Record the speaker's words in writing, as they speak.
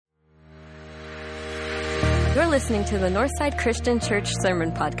listening to the Northside Christian Church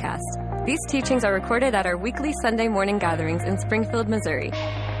Sermon Podcast. These teachings are recorded at our weekly Sunday morning gatherings in Springfield, Missouri.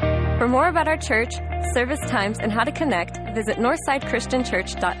 For more about our church, service times, and how to connect, visit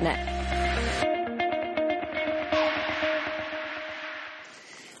northsidechristianchurch.net.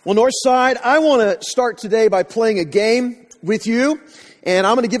 Well, Northside, I want to start today by playing a game with you. And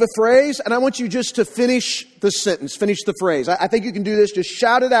I'm going to give a phrase, and I want you just to finish the sentence, finish the phrase. I think you can do this. Just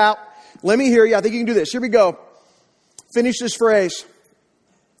shout it out. Let me hear you. I think you can do this. Here we go. Finish this phrase.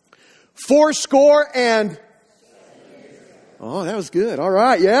 80. Oh, that was good. All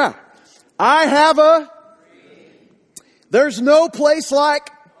right, yeah. I have a... There's no place like...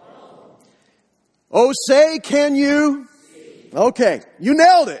 Oh, say, can you... Okay, you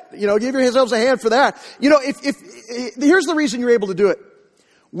nailed it. Give yourselves a hand for that. Here's the reason you're able to do it.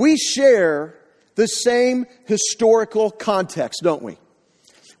 We share the same historical context, don't we?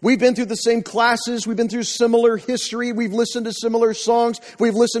 We've been through the same classes. We've been through similar history. We've listened to similar songs.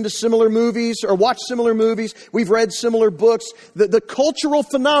 We've listened to similar movies or watched similar movies. We've read similar books. The cultural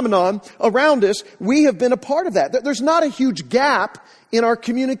phenomenon around us, we have been a part of that. There's not a huge gap in our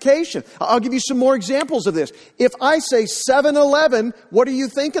communication. I'll give you some more examples of this. If I say 7-Eleven, what are you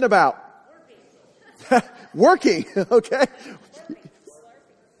thinking about? Working, okay.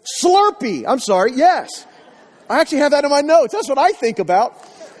 Slurpee, I'm sorry, yes. I actually have that in my notes. That's what I think about.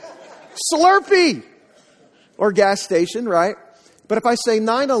 Slurpee. Or gas station, right? But if I say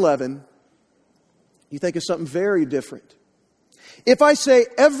 9/11, you think of something very different. If I say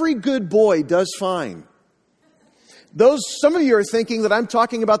every good boy does fine, some of you are thinking that I'm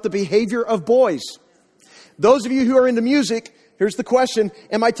talking about the behavior of boys. Those of you who are into music, here's the question.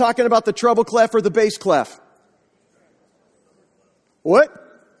 Am I talking about the treble clef or the bass clef? What?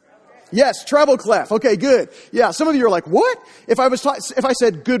 Yes, treble clef. Okay, good. Yeah, some of you are like, what? If I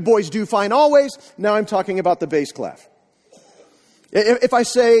said good boys do fine always, now I'm talking about the bass clef. If I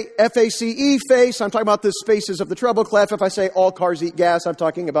say F-A-C-E, face, I'm talking about the spaces of the treble clef. If I say all cars eat gas, I'm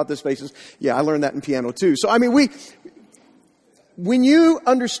talking about the spaces. Yeah, I learned that in piano too. So, when you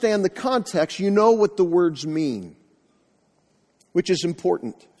understand the context, you know what the words mean, which is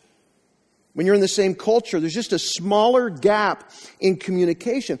important. When you're in the same culture, there's just a smaller gap in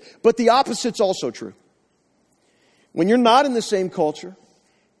communication. But the opposite's also true. When you're not in the same culture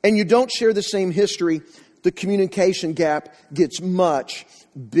and you don't share the same history, the communication gap gets much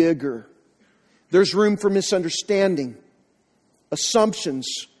bigger. There's room for misunderstanding, assumptions,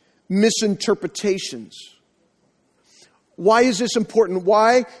 misinterpretations. Why is this important?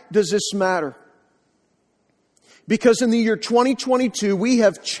 Why does this matter? Because in the year 2022, we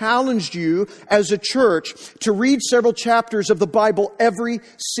have challenged you as a church to read several chapters of the Bible every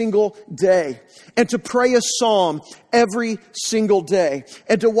single day, and to pray a psalm every single day,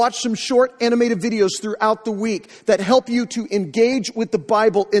 and to watch some short animated videos throughout the week that help you to engage with the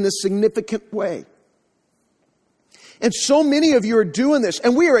Bible in a significant way. And so many of you are doing this,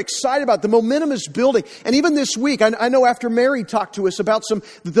 and we are excited about it. The momentum is building. And even this week, I know after Mary talked to us about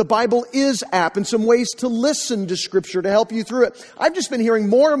the Bible Is app and some ways to listen to Scripture to help you through it. I've just been hearing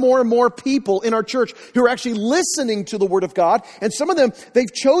more and more and more people in our church who are actually listening to the Word of God. And some of them,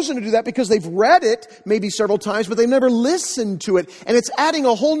 they've chosen to do that because they've read it maybe several times, but they've never listened to it. And it's adding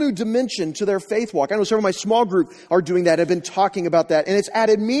a whole new dimension to their faith walk. I know several of my small group are doing that, have been talking about that, and it's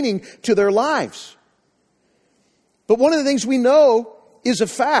added meaning to their lives. But one of the things we know is a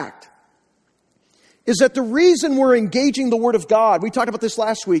fact, is that the reason we're engaging the Word of God, we talked about this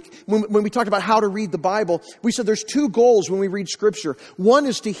last week when we talked about how to read the Bible. We said there's two goals when we read Scripture. One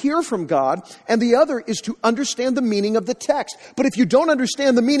is to hear from God, and the other is to understand the meaning of the text. But if you don't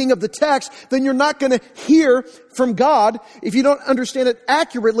understand the meaning of the text, then you're not going to hear from God. If you don't understand it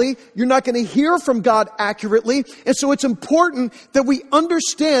accurately, you're not going to hear from God accurately. And so it's important that we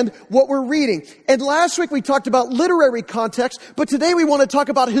understand what we're reading. And last week we talked about literary context, but today we want to talk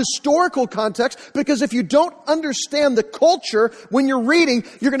about historical context, because if you don't understand the culture when you're reading,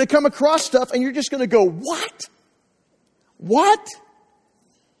 you're going to come across stuff and you're just going to go, what? What?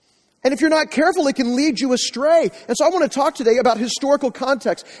 And if you're not careful, it can lead you astray. And so I want to talk today about historical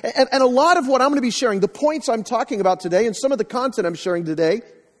context. And a lot of what I'm going to be sharing, the points I'm talking about today, and some of the content I'm sharing today,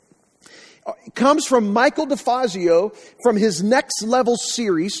 comes from Michael DeFazio from his Next Level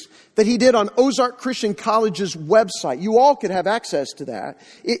series that he did on Ozark Christian College's website. You all could have access to that.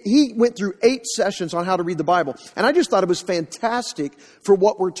 He went through 8 sessions on how to read the Bible. And I just thought it was fantastic for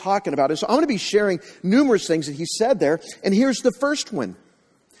what we're talking about. And so I'm going to be sharing numerous things that he said there. And here's the first one.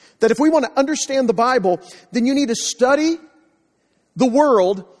 That if we want to understand the Bible, then you need to study the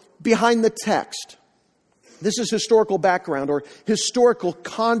world behind the text. This is historical background or historical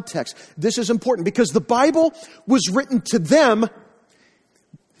context. This is important because the Bible was written to them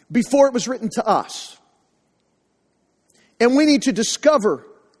before it was written to us. And we need to discover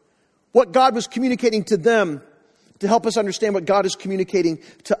what God was communicating to them to help us understand what God is communicating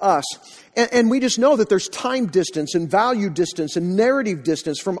to us. And we just know that there's time distance and value distance and narrative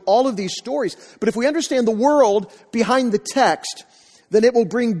distance from all of these stories. But if we understand the world behind the text, then it will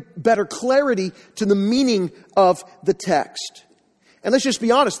bring better clarity to the meaning of the text. And let's just be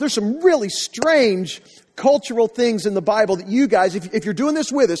honest, there's some really strange cultural things in the Bible that you guys, if you're doing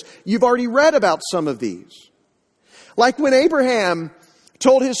this with us, you've already read about some of these. Like when Abraham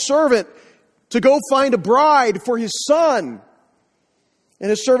told his servant to go find a bride for his son. And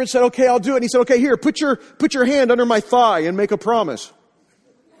his servant said, okay, I'll do it. And he said, okay, here, put your hand under my thigh and make a promise.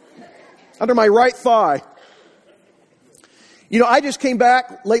 Under my right thigh. You know, I just came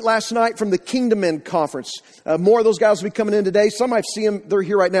back late last night from the Kingdom Men conference. More of those guys will be coming in today. Some I've seen them. They're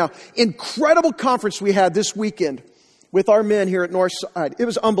here right now. Incredible conference we had this weekend with our men here at Northside. It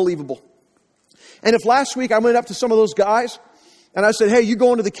was unbelievable. And if last week I went up to some of those guys and I said, hey, you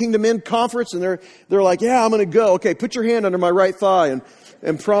going to the Kingdom Men conference? And they're like, yeah, I'm going to go. Okay, put your hand under my right thigh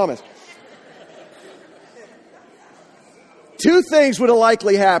and promise. Two things would have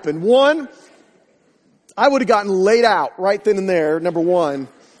likely happened. One, I would have gotten laid out right then and there, number one.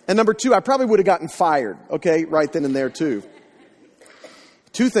 And number two, I probably would have gotten fired, okay, right then and there too.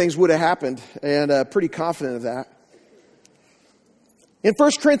 Two things would have happened, and pretty confident of that. In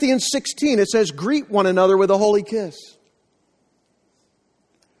 1 Corinthians 16, it says, greet one another with a holy kiss.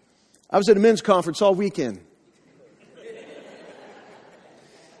 I was at a men's conference all weekend.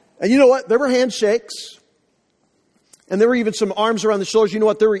 And you know what? There were handshakes. And there were even some arms around the shoulders. You know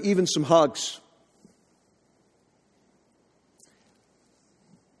what? There were even some hugs.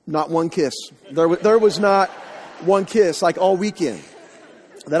 Not one kiss. There was not one kiss like all weekend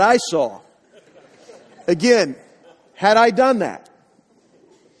that I saw. Again, had I done that,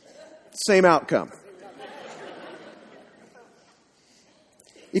 same outcome.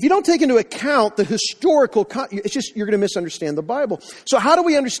 If you don't take into account the historical, it's just, you're going to misunderstand the Bible. So how do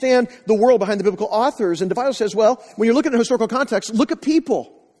we understand the world behind the biblical authors? And the Bible says, well, when you're looking at historical context, look at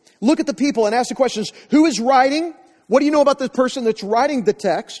people. Look at the people and ask the questions, who is writing? What do you know about the person that's writing the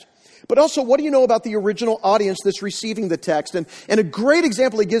text? But also, what do you know about the original audience that's receiving the text? And a great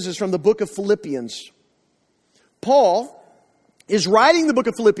example he gives us from the book of Philippians. Paul is writing the book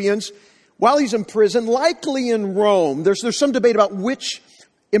of Philippians while he's in prison, likely in Rome. There's some debate about which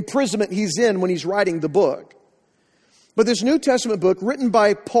imprisonment he's in when he's writing the book. But this New Testament book written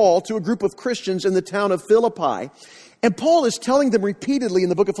by Paul to a group of Christians in the town of Philippi. And Paul is telling them repeatedly in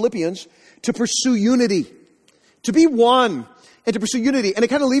the book of Philippians to pursue unity, to be one, and to pursue unity. And it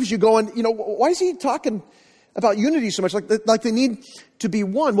kind of leaves you going, you know, why is he talking about unity so much? Like they need to be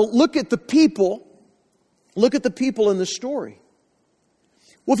one. Well, look at the people. Look at the people in the story.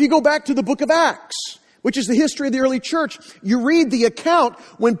 Well, if you go back to the book of Acts, which is the history of the early church, you read the account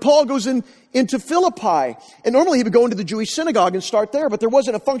when Paul goes into Philippi. And normally he would go into the Jewish synagogue and start there, but there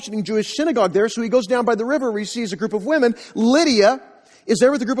wasn't a functioning Jewish synagogue there. So he goes down by the river where he sees a group of women. Lydia is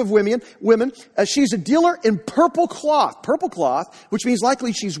there with a group of women. She's a dealer in purple cloth, which means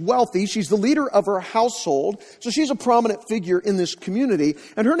likely she's wealthy. She's the leader of her household. So she's a prominent figure in this community.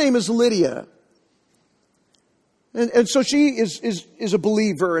 And her name is Lydia. And so she is a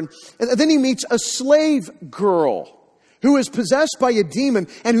believer. And then he meets a slave girl who is possessed by a demon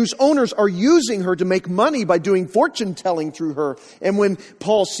and whose owners are using her to make money by doing fortune telling through her. And when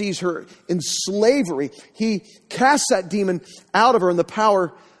Paul sees her in slavery, he casts that demon out of her in the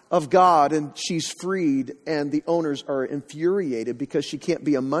power of God, and she's freed. And the owners are infuriated because she can't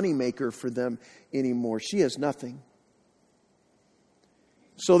be a moneymaker for them anymore. She has nothing.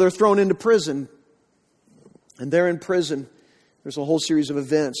 So they're thrown into prison. And they're in prison. There's a whole series of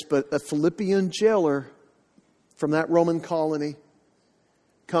events. But a Philippian jailer from that Roman colony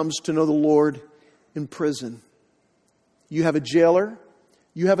comes to know the Lord in prison. You have a jailer.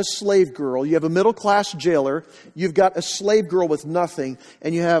 You have a slave girl. You have a middle-class jailer. You've got a slave girl with nothing.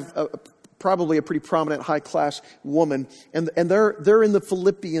 And you have probably a pretty prominent high-class woman. And they're in the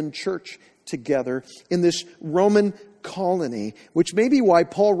Philippian church together in this Roman colony, which may be why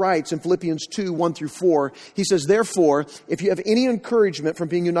Paul writes in Philippians 2, 1 through 4, he says, therefore, if you have any encouragement from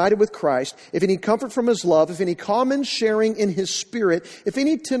being united with Christ, if any comfort from his love, if any common sharing in his spirit, if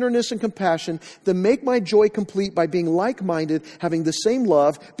any tenderness and compassion, then make my joy complete by being like-minded, having the same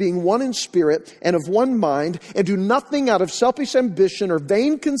love, being one in spirit and of one mind, and do nothing out of selfish ambition or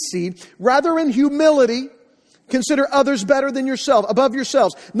vain conceit, rather in humility, Consider others better than yourself, above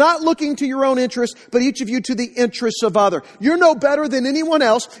yourselves, not looking to your own interests, but each of you to the interests of other. You're no better than anyone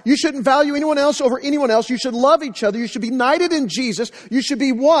else. You shouldn't value anyone else over anyone else. You should love each other. You should be united in Jesus. You should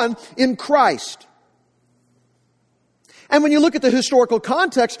be one in Christ. And when you look at the historical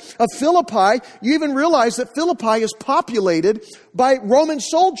context of Philippi, you even realize that Philippi is populated by Roman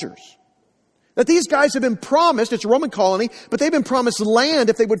soldiers. That these guys have been promised, it's a Roman colony, but they've been promised land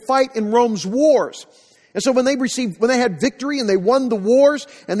if they would fight in Rome's wars. And so when they had victory and they won the wars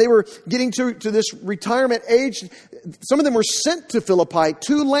and they were getting to this retirement age, some of them were sent to Philippi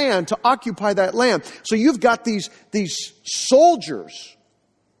to land, to occupy that land. So you've got these soldiers.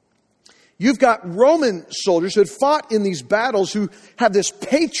 You've got Roman soldiers who had fought in these battles who have this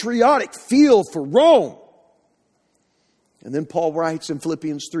patriotic feel for Rome. And then Paul writes in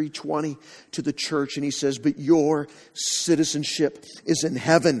Philippians 3:20 to the church and he says, but your citizenship is in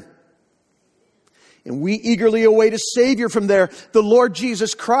heaven. And we eagerly await a Savior from there, the Lord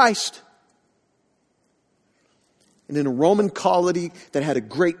Jesus Christ. And in a Roman colony that had a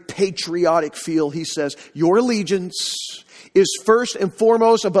great patriotic feel, he says, your allegiance is first and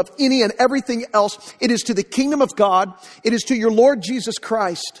foremost above any and everything else. It is to the kingdom of God. It is to your Lord Jesus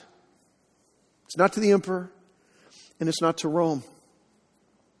Christ. It's not to the emperor, and it's not to Rome.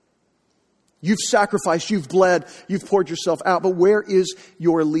 You've sacrificed, you've bled, you've poured yourself out. But where is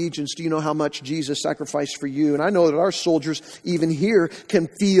your allegiance? Do you know how much Jesus sacrificed for you? And I know that our soldiers, even here, can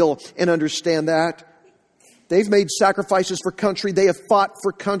feel and understand that. They've made sacrifices for country. They have fought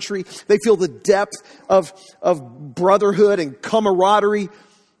for country. They feel the depth of brotherhood and camaraderie.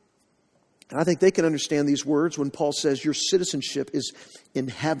 And I think they can understand these words when Paul says your citizenship is in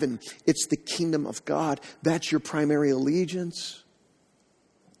heaven. It's the kingdom of God. That's your primary allegiance.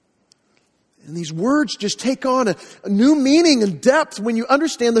 And these words just take on a new meaning and depth when you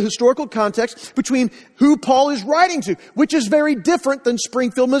understand the historical context between who Paul is writing to, which is very different than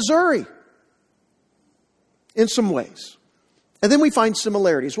Springfield, Missouri, in some ways. And then we find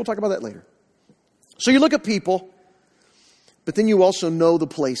similarities. We'll talk about that later. So you look at people, but then you also know the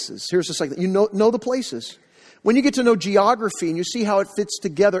places. Here's just like that. You know the places. When you get to know geography and you see how it fits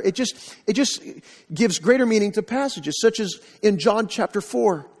together, it just gives greater meaning to passages, such as in John chapter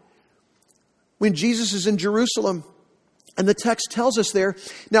 4. When Jesus is in Jerusalem, and the text tells us there,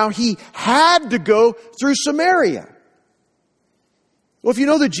 now he had to go through Samaria. Well, if you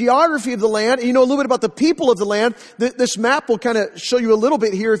know the geography of the land, and you know a little bit about the people of the land, this map will kind of show you a little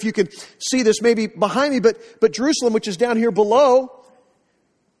bit here, if you can see this maybe behind me, but Jerusalem, which is down here below,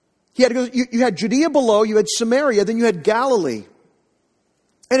 he had to go, you had Judea below, you had Samaria, then you had Galilee.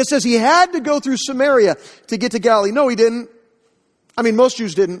 And it says he had to go through Samaria to get to Galilee. No, he didn't. I mean, most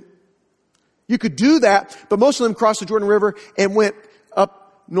Jews didn't. You could do that, but most of them crossed the Jordan River and went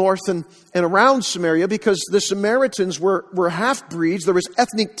up north and around Samaria because the Samaritans were half-breeds. There was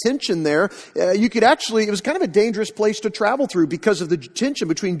ethnic tension there. It was kind of a dangerous place to travel through because of the tension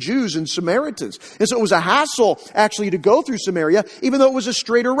between Jews and Samaritans. And so it was a hassle actually to go through Samaria, even though it was a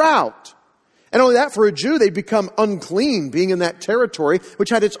straighter route. And only that, for a Jew, they'd become unclean being in that territory, which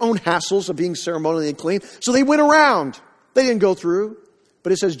had its own hassles of being ceremonially unclean. So they went around. They didn't go through.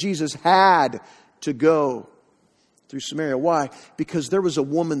 But it says Jesus had to go through Samaria. Why? Because there was a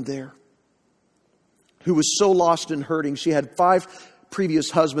woman there who was so lost and hurting. She had 5 previous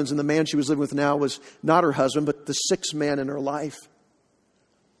husbands, and the man she was living with now was not her husband, but the 6th man in her life.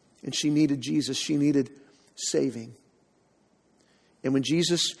 And she needed Jesus. She needed saving. And when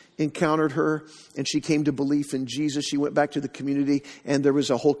Jesus encountered her and she came to belief in Jesus, she went back to the community, and there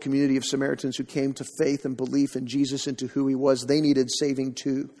was a whole community of Samaritans who came to faith and belief in Jesus and to who he was. They needed saving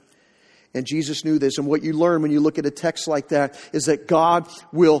too. And Jesus knew this. And what you learn when you look at a text like that is that God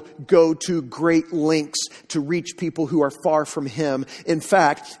will go to great lengths to reach people who are far from him. In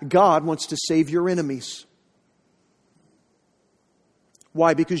fact, God wants to save your enemies.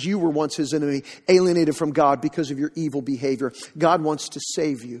 Why? Because you were once his enemy, alienated from God because of your evil behavior. God wants to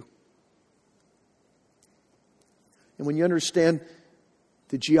save you. And when you understand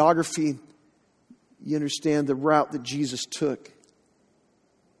the geography, you understand the route that Jesus took.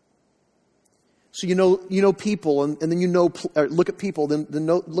 So you know people, and then look at people, then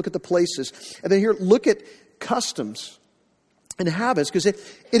look at the places. And then here, look at customs and habits, because it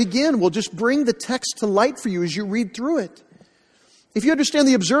again will just bring the text to light for you as you read through it. if you understand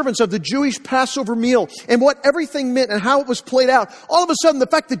the observance of the Jewish Passover meal and what everything meant and how it was played out, all of a sudden the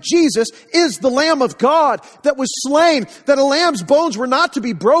fact that Jesus is the Lamb of God that was slain, that a lamb's bones were not to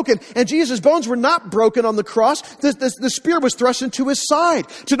be broken, and Jesus' bones were not broken on the cross, the spear was thrust into his side.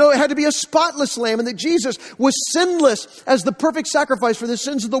 To know it had to be a spotless lamb and that Jesus was sinless as the perfect sacrifice for the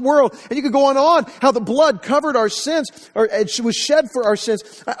sins of the world. And you could go on how the blood covered our sins, or it was shed for our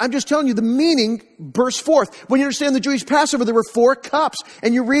sins. I'm just telling you, the meaning bursts forth. When you understand the Jewish Passover, there were 4 cups.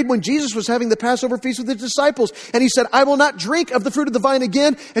 And you read when Jesus was having the Passover feast with his disciples, and he said, I will not drink of the fruit of the vine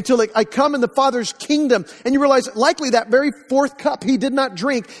again until I come in the Father's kingdom. And you realize likely that very 4th cup he did not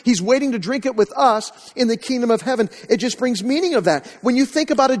drink. He's waiting to drink it with us in the kingdom of heaven. It just brings meaning of that. When you think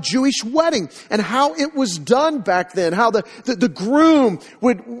about a Jewish wedding and how it was done back then, how the groom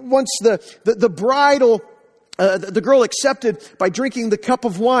would, once the bridal the girl accepted by drinking the cup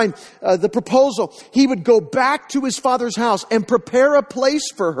of wine, the proposal, he would go back to his father's house and prepare a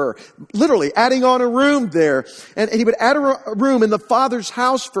place for her, literally adding on a room there. And he would add a room in the father's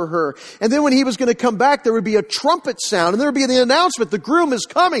house for her. And then when he was going to come back, there would be a trumpet sound and there would be the announcement, the groom is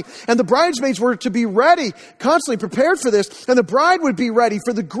coming. And the bridesmaids were to be ready, constantly prepared for this. And the bride would be ready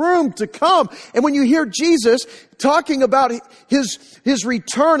for the groom to come. And when you hear Jesus talking about his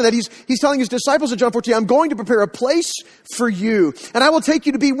return, that he's telling his disciples in John 14, I'm going to prepare a place for you, and I will take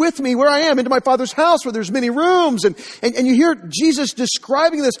you to be with me where I am, into my Father's house where there's many rooms. And you hear Jesus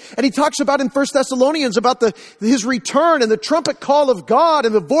describing this, and he talks about in 1 Thessalonians about his return and the trumpet call of God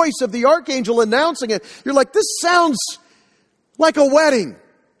and the voice of the archangel announcing it. You're like, this sounds like a wedding.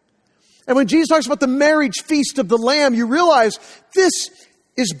 And when Jesus talks about the marriage feast of the Lamb, you realize this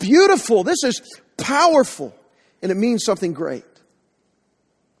is beautiful. This is powerful. And it means something great.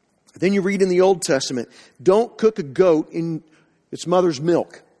 Then you read in the Old Testament, don't cook a goat in its mother's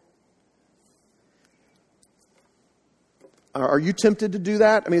milk. Are you tempted to do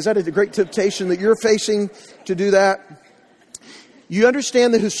that? I mean, is that a great temptation that you're facing to do that? You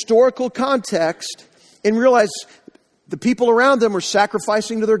understand the historical context and realize the people around them were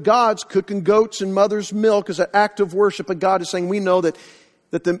sacrificing to their gods, cooking goats in mother's milk as an act of worship. And God is saying, we know that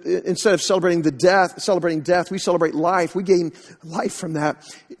instead of celebrating death, we celebrate life. We gain life from that.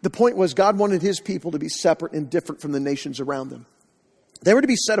 The point was God wanted his people to be separate and different from the nations around them. They were to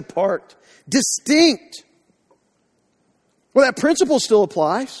be set apart, distinct. Well, that principle still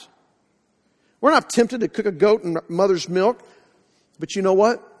applies. We're not tempted to cook a goat in mother's milk. But you know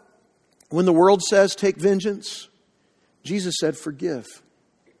what? When the world says take vengeance, Jesus said forgive.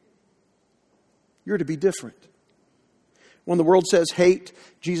 You're to be different. When the world says hate,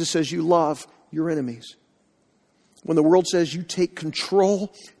 Jesus says you love your enemies. When the world says you take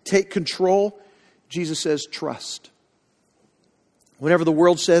control, Jesus says trust. Whenever the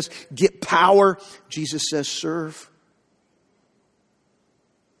world says get power, Jesus says serve.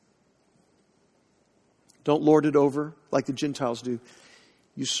 Don't lord it over like the Gentiles do.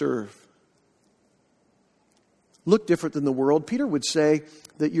 You serve. Look different than the world. Peter would say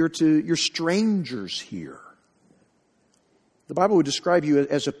that you're strangers here. The Bible would describe you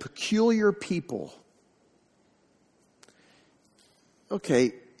as a peculiar people.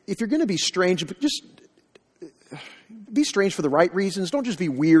 Okay, if you're going to be strange, just be strange for the right reasons. Don't just be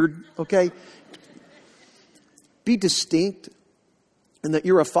weird, okay? Be distinct in that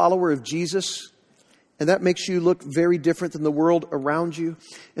you're a follower of Jesus, and that makes you look very different than the world around you.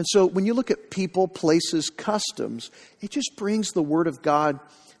 And so when you look at people, places, customs, it just brings the Word of God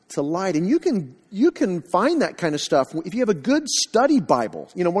to light. And you can find that kind of stuff. If you have a good study Bible,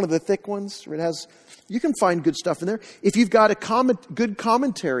 one of the thick ones, you can find good stuff in there. If you've got good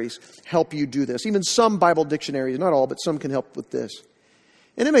commentaries help you do this. Even some Bible dictionaries, not all, but some can help with this.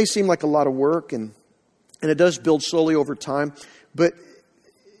 And it may seem like a lot of work, and it does build slowly over time, but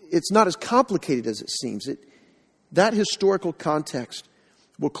it's not as complicated as it seems. That historical context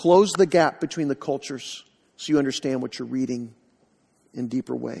will close the gap between the cultures so you understand what you're reading in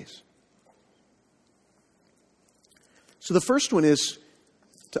deeper ways. So the first one is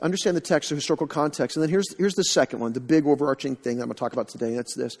to understand the text, the historical context. And then here's the second one, the big overarching thing that I'm going to talk about today.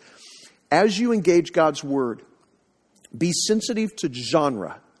 That's this. As you engage God's Word, be sensitive to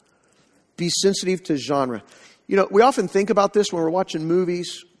genre. Be sensitive to genre. We often think about this when we're watching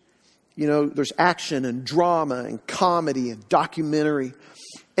movies. There's action and drama and comedy and documentary.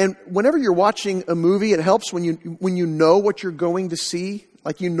 And whenever you're watching a movie, it helps when you know what you're going to see,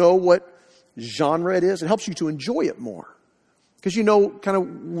 like what genre it is. It helps you to enjoy it more because you know kind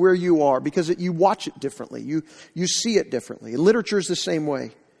of where you are, because you watch it differently. You see it differently. And literature is the same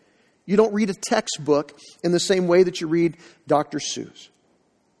way. You don't read a textbook in the same way that you read Dr. Seuss.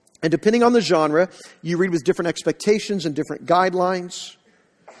 And depending on the genre, you read with different expectations and different guidelines.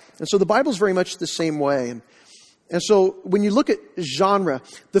 And so the Bible's very much the same way. And so when you look at genre,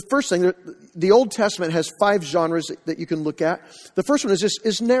 the first thing, the Old Testament has 5 genres that you can look at. The first one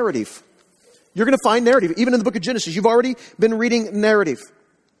is narrative. You're going to find narrative. Even in the book of Genesis, you've already been reading narrative,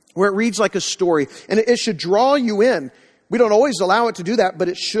 where it reads like a story. And it should draw you in. We don't always allow it to do that, but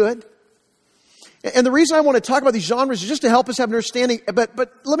it should. And the reason I want to talk about these genres is just to help us have an understanding. But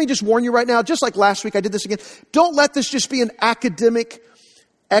let me just warn you right now, just like last week, I did this again. Don't let this just be an academic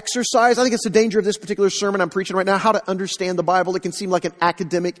exercise. I think it's the danger of this particular sermon I'm preaching right now, how to understand the Bible. It can seem like an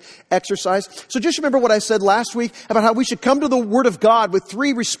academic exercise. So just remember what I said last week about how we should come to the Word of God with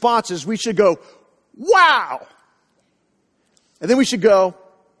 3 responses. We should go, wow. And then we should go,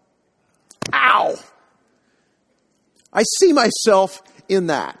 ow. I see myself in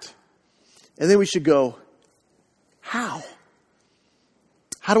that. And then we should go, how?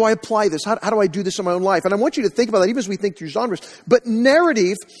 How do I apply this? How do I do this in my own life? And I want you to think about that even as we think through genres. But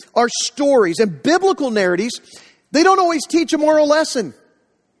narrative are stories. And biblical narratives, they don't always teach a moral lesson.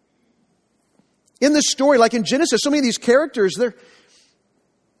 In this story, like in Genesis, so many of these characters,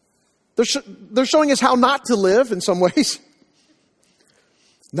 they're showing us how not to live in some ways.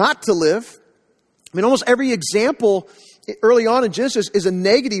 Not to live. I mean, almost every example early on in Genesis is a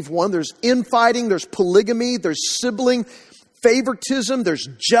negative one. There's infighting, there's polygamy, there's sibling favoritism, there's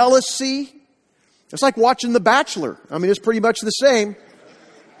jealousy. It's like watching The Bachelor. I mean, it's pretty much the same.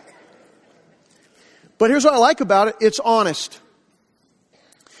 But here's what I like about it. It's honest.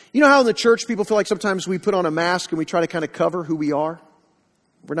 You know how in the church people feel like sometimes we put on a mask and we try to kind of cover who we are?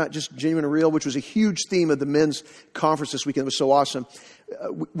 We're not just genuine and real, which was a huge theme of the men's conference this weekend. It was so awesome.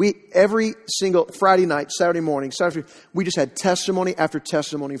 We every single Friday night, Saturday morning, we just had testimony after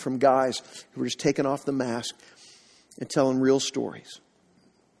testimony from guys who were just taking off the mask and telling real stories.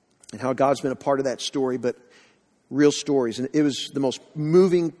 And how God's been a part of that story, but real stories. And it was the most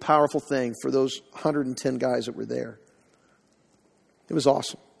moving, powerful thing for those 110 guys that were there. It was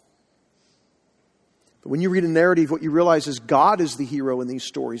awesome. But when you read a narrative, what you realize is God is the hero in these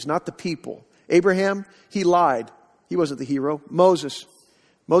stories, not the people. Abraham, he lied. He wasn't the hero. Moses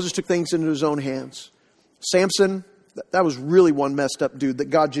took things into his own hands. Samson, that was really one messed up dude that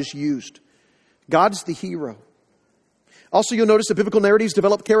God just used. God's the hero. Also, you'll notice that biblical narratives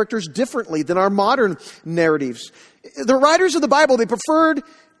develop characters differently than our modern narratives. The writers of the Bible, they preferred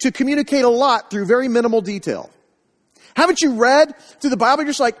to communicate a lot through very minimal detail. Haven't you read through the Bible?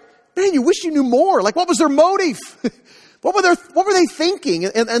 You're just like, man, you wish you knew more. Like, what was their motive? What were they thinking?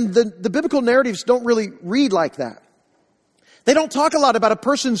 And the biblical narratives don't really read like that. They don't talk a lot about a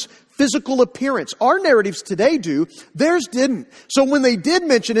person's physical appearance. Our narratives today do. Theirs didn't. So when they did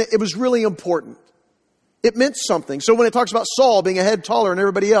mention it, it was really important. It meant something. So when it talks about Saul being a head taller than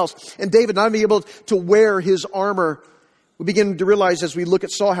everybody else, and David not being able to wear his armor, we begin to realize as we look at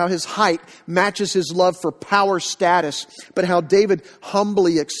Saul how his height matches his love for power status, but how David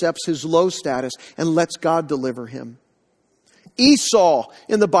humbly accepts his low status and lets God deliver him. Esau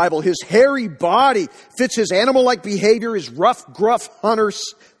in the Bible, his hairy body fits his animal-like behavior, his rough, gruff hunter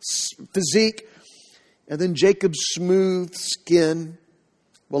physique. And then Jacob's smooth skin,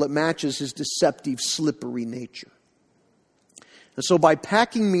 well, it matches his deceptive, slippery nature. And so by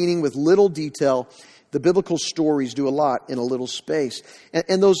packing meaning with little detail, the biblical stories do a lot in a little space.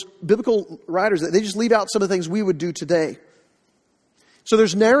 And those biblical writers, they just leave out some of the things we would do today. So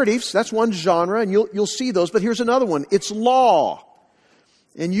there's narratives, that's one genre, and you'll see those. But here's another one. It's law.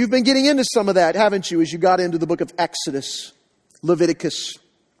 And you've been getting into some of that, haven't you, as you got into the book of Exodus, Leviticus,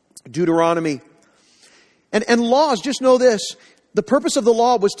 Deuteronomy. And laws, just know this. The purpose of the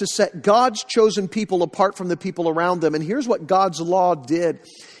law was to set God's chosen people apart from the people around them. And here's what God's law did.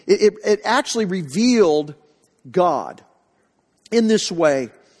 It actually revealed God in this way.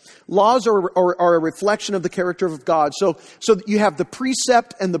 Laws are a reflection of the character of God. So you have the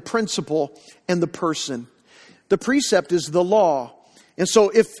precept and the principle and the person. The precept is the law. And so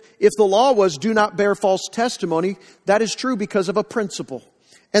if the law was do not bear false testimony, that is true because of a principle.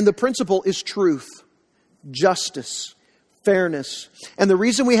 And the principle is truth, justice, fairness. And the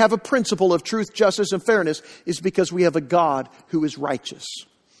reason we have a principle of truth, justice, and fairness is because we have a God who is righteous,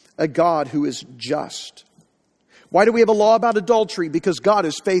 a God who is just. Why do we have a law about adultery? Because God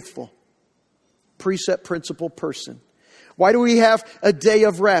is faithful. Precept, principle, person. Why do we have a day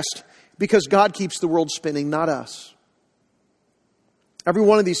of rest? Because God keeps the world spinning, not us. Every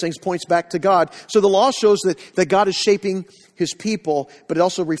one of these things points back to God. So the law shows that God is shaping his people, but it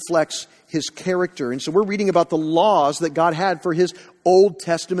also reflects his character. And so we're reading about the laws that God had for his Old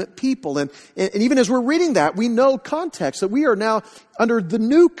Testament people. And even as we're reading that, we know context, that we are now under the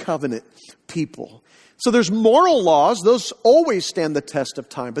new covenant people. So there's moral laws. Those always stand the test of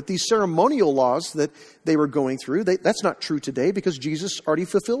time. But these ceremonial laws that they were going through, that's not true today because Jesus already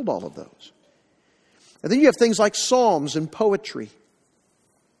fulfilled all of those. And then you have things like psalms and poetry.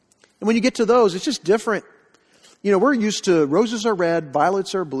 And when you get to those, it's just different. You know, we're used to roses are red,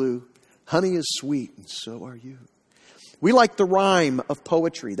 violets are blue, honey is sweet, and so are you. We like the rhyme of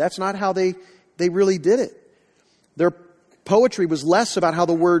poetry. That's not how they really did it. Their poetry was less about how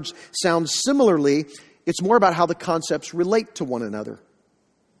the words sound similarly. It's more about how the concepts relate to one another.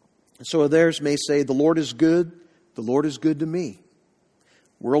 And so theirs may say, the Lord is good to me.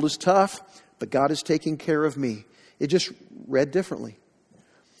 World is tough, but God is taking care of me. It just read differently.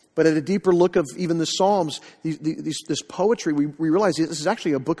 But at a deeper look of even the Psalms, this poetry, we realize this is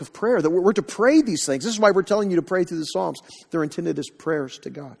actually a book of prayer, that we're to pray these things. This is why we're telling you to pray through the Psalms. They're intended as prayers to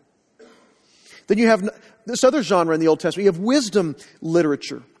God. Then you have this other genre in the Old Testament. You have wisdom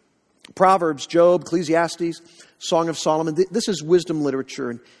literature. Proverbs, Job, Ecclesiastes, Song of Solomon. This is wisdom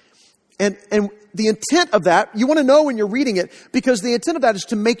literature. And the intent of that, you want to know when you're reading it, because the intent of that is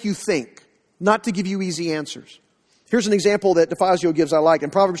to make you think, not to give you easy answers. Here's an example that DeFazio gives I like. In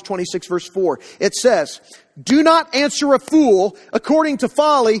Proverbs 26, verse 4, it says, do not answer a fool according to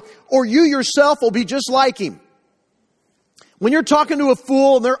folly, or you yourself will be just like him. When you're talking to a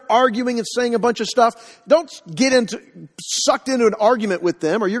fool and they're arguing and saying a bunch of stuff, don't get sucked into an argument with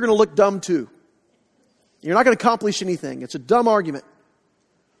them, or you're going to look dumb too. You're not going to accomplish anything. It's a dumb argument.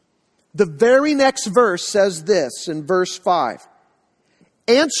 The very next verse says this in verse 5.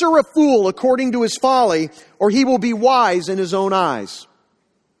 Answer a fool according to his folly, or he will be wise in his own eyes.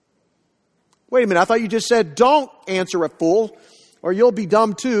 Wait a minute, I thought you just said don't answer a fool, or you'll be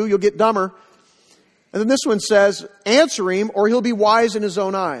dumb too, you'll get dumber. And then this one says, answer him, or he'll be wise in his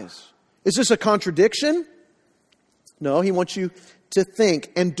own eyes. Is this a contradiction? No, he wants you to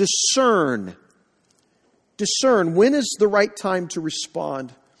think and discern. Discern when is the right time to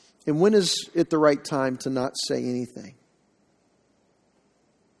respond, and when is it the right time to not say anything.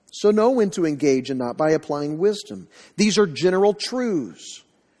 So know when to engage and not by applying wisdom. These are general truths,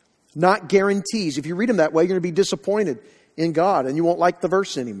 not guarantees. If you read them that way, you're going to be disappointed in God and you won't like the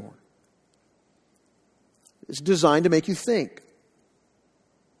verse anymore. It's designed to make you think.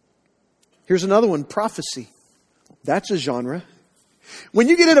 Here's another one, prophecy. That's a genre. When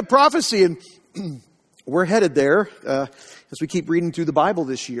you get into prophecy, and we're headed there as we keep reading through the Bible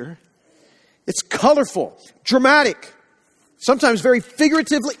this year, it's colorful, dramatic, sometimes very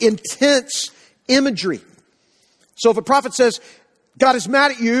figuratively intense imagery. So if a prophet says, God is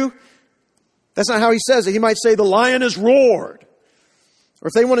mad at you, that's not how he says it. He might say, the lion has roared. Or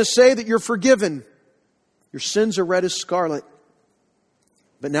if they want to say that you're forgiven, your sins are red as scarlet,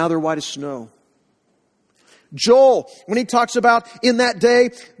 but now they're white as snow. Joel, when he talks about in that day,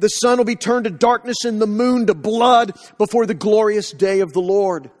 the sun will be turned to darkness and the moon to blood before the glorious day of the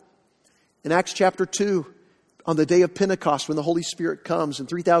Lord. In Acts chapter 2, on the day of Pentecost, when the Holy Spirit comes and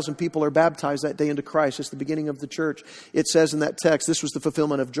 3,000 people are baptized that day into Christ, it's the beginning of the church. It says in that text, this was the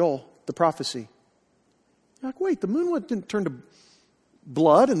fulfillment of Joel, the prophecy. You're like, wait, the moon didn't turn to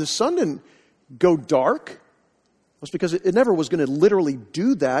blood and the sun didn't go dark. It's because it never was going to literally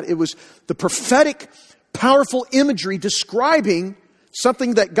do that. It was the prophetic, powerful imagery describing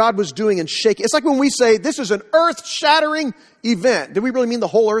something that God was doing and shaking. It's like when we say this is an earth-shattering event. Do we really mean the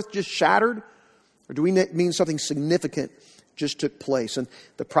whole earth just shattered? Or do we mean something significant just took place? And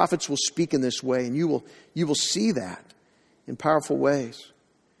the prophets will speak in this way, and you will see that in powerful ways.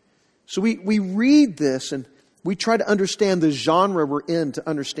 So we read this and we try to understand the genre we're in to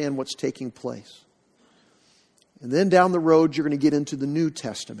understand what's taking place. And then down the road, you're going to get into the New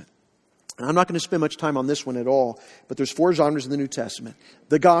Testament. And I'm not going to spend much time on this one at all, but there's 4 genres in the New Testament.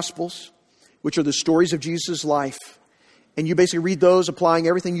 The Gospels, which are the stories of Jesus' life. And you basically read those, applying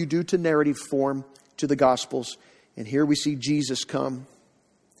everything you do to narrative form to the Gospels. And here we see Jesus come.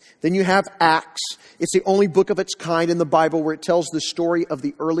 Then you have Acts. It's the only book of its kind in the Bible where it tells the story of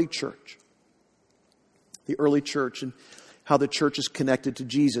the early church. The early church and how the church is connected to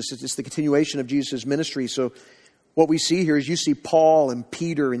Jesus. It's the continuation of Jesus' ministry. So what we see here is you see Paul and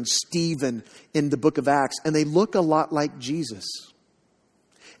Peter and Stephen in the book of Acts, and they look a lot like Jesus.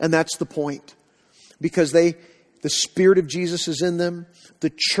 And that's the point. Because the Spirit of Jesus is in them.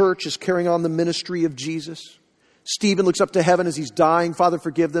 The church is carrying on the ministry of Jesus. Stephen looks up to heaven as he's dying. Father,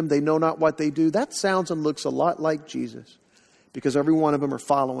 forgive them. They know not what they do. That sounds and looks a lot like Jesus. because every one of them are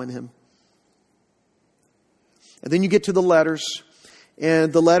following him. And then you get to the letters.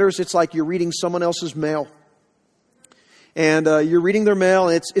 And the letters, it's like you're reading someone else's mail. And you're reading their mail,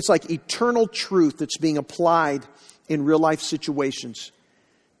 and it's like eternal truth that's being applied in real life situations.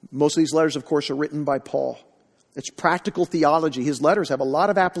 Most of these letters, of course, are written by Paul. It's practical theology. His letters have a lot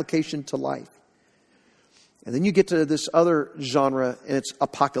of application to life. And then you get to this other genre, and it's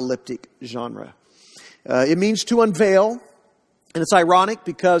apocalyptic genre. It means to unveil. And it's ironic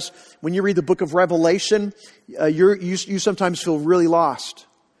because when you read the book of Revelation, you sometimes feel really lost.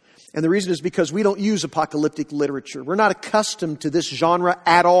 And the reason is because we don't use apocalyptic literature. We're not accustomed to this genre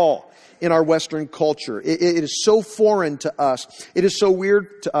at all in our Western culture. It is so foreign to us. It is so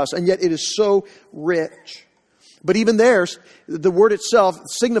weird to us, and yet it is so rich. But even the word itself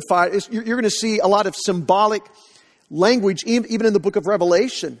signifies, you're going to see a lot of symbolic language even in the book of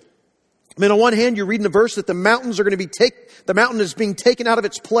Revelation. I mean, on one hand, you're reading a verse that the mountains are going to be the mountain is being taken out of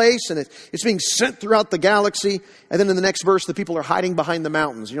its place and it's being sent throughout the galaxy. And then in the next verse, the people are hiding behind the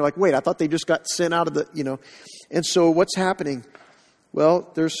mountains. And you're like, wait, I thought they just got sent out of the. And so what's happening?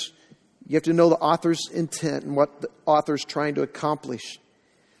 Well, you have to know the author's intent and what the author's trying to accomplish.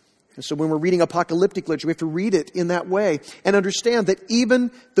 And so when we're reading apocalyptic literature, we have to read it in that way and understand that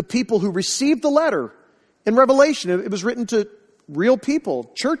even the people who received the letter in Revelation, it was written to real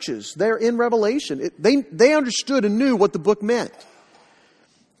people, churches, they're in Revelation. They understood and knew what the book meant.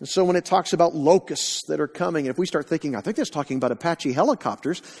 And so when it talks about locusts that are coming, if we start thinking, I think that's talking about Apache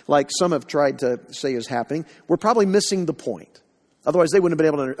helicopters, like some have tried to say is happening, we're probably missing the point. Otherwise, they wouldn't have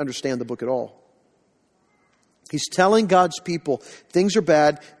been able to understand the book at all. He's telling God's people, things are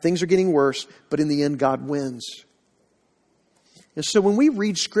bad, things are getting worse, but in the end, God wins. And so when we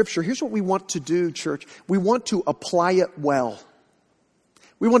read Scripture, here's what we want to do, church. We want to apply it well.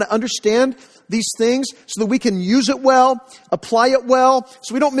 We want to understand these things so that we can use it well, apply it well,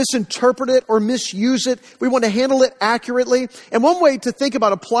 so we don't misinterpret it or misuse it. We want to handle it accurately. And one way to think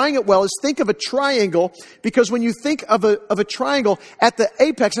about applying it well is think of a triangle, because when you think of a triangle, at the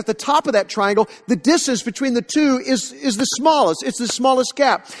apex, at the top of that triangle, the distance between the two is the smallest. It's the smallest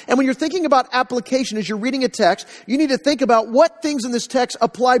gap. And when you're thinking about application as you're reading a text, you need to think about what things in this text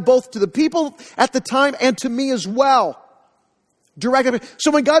apply both to the people at the time and to me as well. Directly.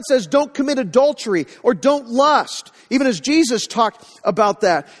 So when God says don't commit adultery or don't lust, even as Jesus talked about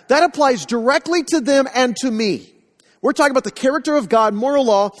that applies directly to them and to me. We're talking about the character of God, moral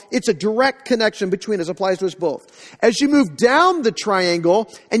law. It's a direct connection between us. It applies to us both. As you move down the triangle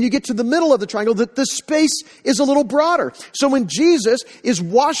and you get to the middle of the triangle, the space is a little broader. So when Jesus is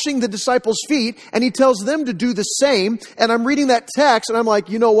washing the disciples' feet and he tells them to do the same, and I'm reading that text and I'm like,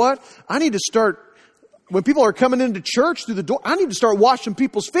 you know what? I need to start. When people are coming into church through the door, I need to start washing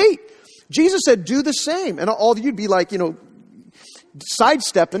people's feet. Jesus said, do the same. And all of you'd be like,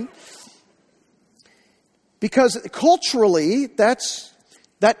 sidestepping. Because culturally, that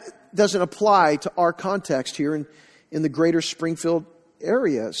doesn't apply to our context here in the greater Springfield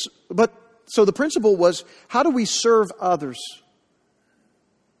area. So the principle was, how do we serve others?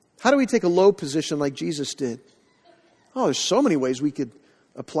 How do we take a low position like Jesus did? Oh, there's so many ways we could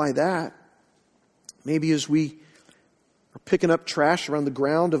apply that. Maybe as we are picking up trash around the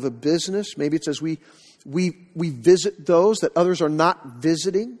ground of a business. Maybe it's as we visit those that others are not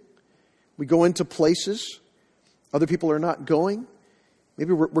visiting. We go into places other people are not going.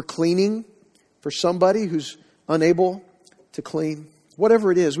 Maybe we're cleaning for somebody who's unable to clean.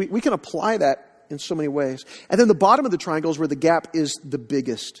 Whatever it is, we can apply that in so many ways. And then the bottom of the triangle is where the gap is the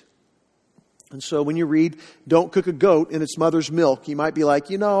biggest. And so when you read, don't cook a goat in its mother's milk, you might be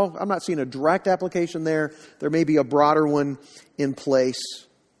like, I'm not seeing a direct application there. There may be a broader one in place.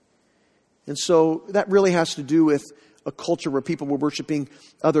 And so that really has to do with a culture where people were worshiping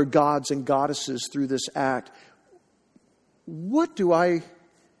other gods and goddesses through this act. What am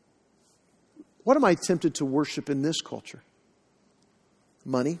I tempted to worship in this culture?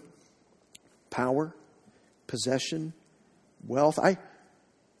 Money, power, possession, wealth.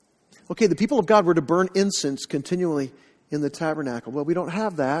 Okay, the people of God were to burn incense continually in the tabernacle. Well, we don't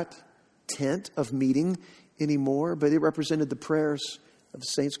have that tent of meeting anymore, but it represented the prayers of the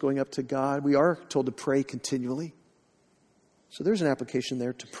saints going up to God. We are told to pray continually. So there's an application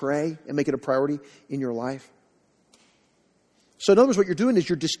there to pray and make it a priority in your life. So in other words, what you're doing is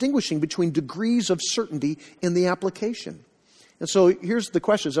you're distinguishing between degrees of certainty in the application. And so here's the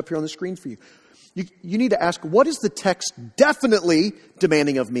questions up here on the screen for you. You need to ask, what is the text definitely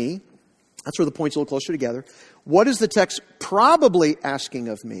demanding of me? That's where the points a little closer together. What is the text probably asking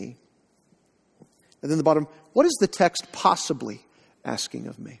of me? And then the bottom, what is the text possibly asking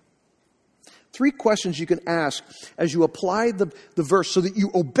of me? 3 questions you can ask as you apply the verse so that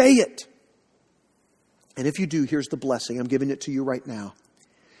you obey it. And if you do, here's the blessing. I'm giving it to you right now.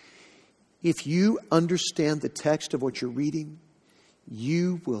 If you understand the text of what you're reading,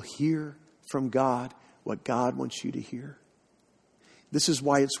 you will hear from God what God wants you to hear. This is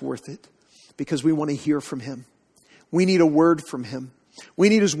why it's worth it. Because we want to hear from Him. We need a word from Him. We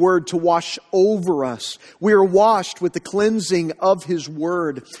need His Word to wash over us. We are washed with the cleansing of His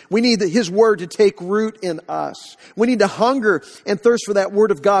Word. We need His Word to take root in us. We need to hunger and thirst for that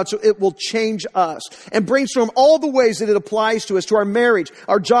Word of God so it will change us. And brainstorm all the ways that it applies to us, to our marriage,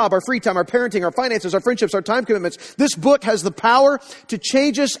 our job, our free time, our parenting, our finances, our friendships, our time commitments. This book has the power to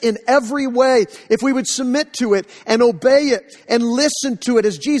change us in every way if we would submit to it and obey it and listen to it.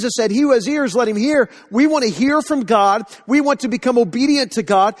 As Jesus said, he who has ears, let him hear. We want to hear from God. We want to become obedient to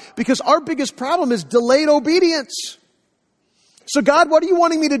God, because our biggest problem is delayed obedience. So God, what are you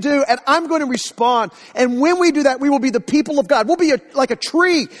wanting me to do? And I'm going to respond. And when we do that, we will be the people of God. We'll be like a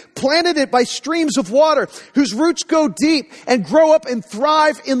tree planted by streams of water whose roots go deep and grow up and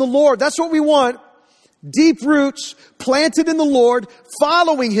thrive in the Lord. That's what we want. Deep roots, planted in the Lord,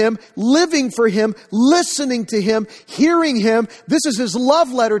 following Him, living for Him, listening to Him, hearing Him. This is His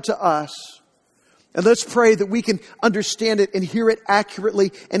love letter to us. And let's pray that we can understand it and hear it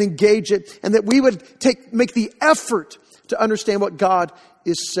accurately and engage it, and that we would make the effort to understand what God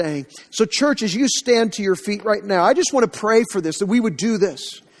is saying. So church, as you stand to your feet right now, I just want to pray for this, that we would do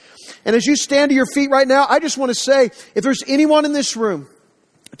this. And as you stand to your feet right now, I just want to say, if there's anyone in this room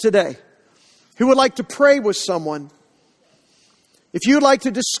today who would like to pray with someone, if you'd like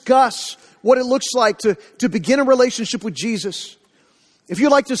to discuss what it looks like to begin a relationship with Jesus, if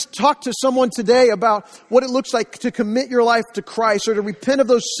you'd like to talk to someone today about what it looks like to commit your life to Christ, or to repent of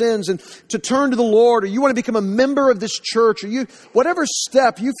those sins and to turn to the Lord, or you want to become a member of this church, or whatever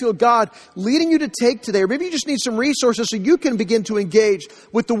step you feel God leading you to take today, or maybe you just need some resources so you can begin to engage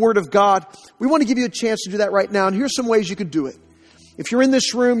with the Word of God, we want to give you a chance to do that right now. And here's some ways you could do it. If you're in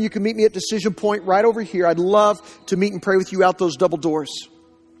this room, you can meet me at Decision Point right over here. I'd love to meet and pray with you out those double doors.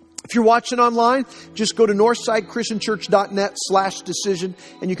 If you're watching online, just go to northsidechristianchurch.net/decision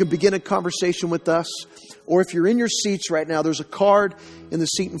and you can begin a conversation with us. Or if you're in your seats right now, there's a card in the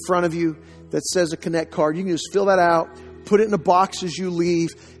seat in front of you that says a Connect card. You can just fill that out, put it in a box as you leave,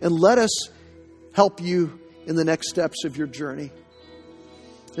 and let us help you in the next steps of your journey.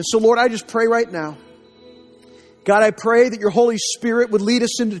 And so, Lord, I just pray right now. God, I pray that your Holy Spirit would lead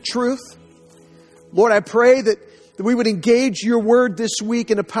us into truth. Lord, I pray that we would engage your word this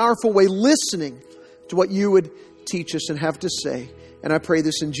week in a powerful way, listening to what you would teach us and have to say. And I pray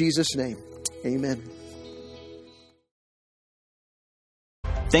this in Jesus' name. Amen.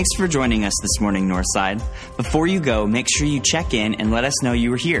 Thanks for joining us this morning, Northside. Before you go, make sure you check in and let us know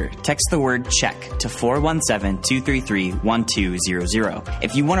you were here. Text the word CHECK to 417-233-1200.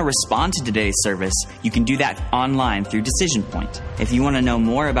 If you want to respond to today's service, you can do that online through Decision Point. If you want to know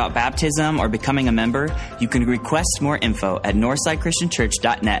more about baptism or becoming a member, you can request more info at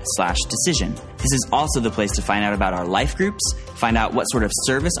northsidechristianchurch.net/decision. This is also the place to find out about our life groups, find out what sort of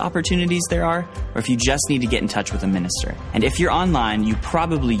service opportunities there are, or if you just need to get in touch with a minister. And if you're online, you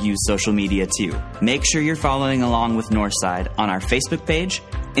probably use social media too. Make sure you're following along with Northside on our Facebook page,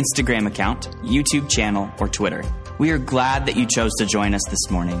 Instagram account, YouTube channel, or Twitter. We are glad that you chose to join us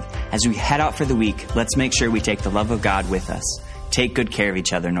this morning. As we head out for the week, let's make sure we take the love of God with us. Take good care of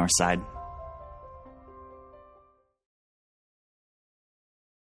each other, Northside.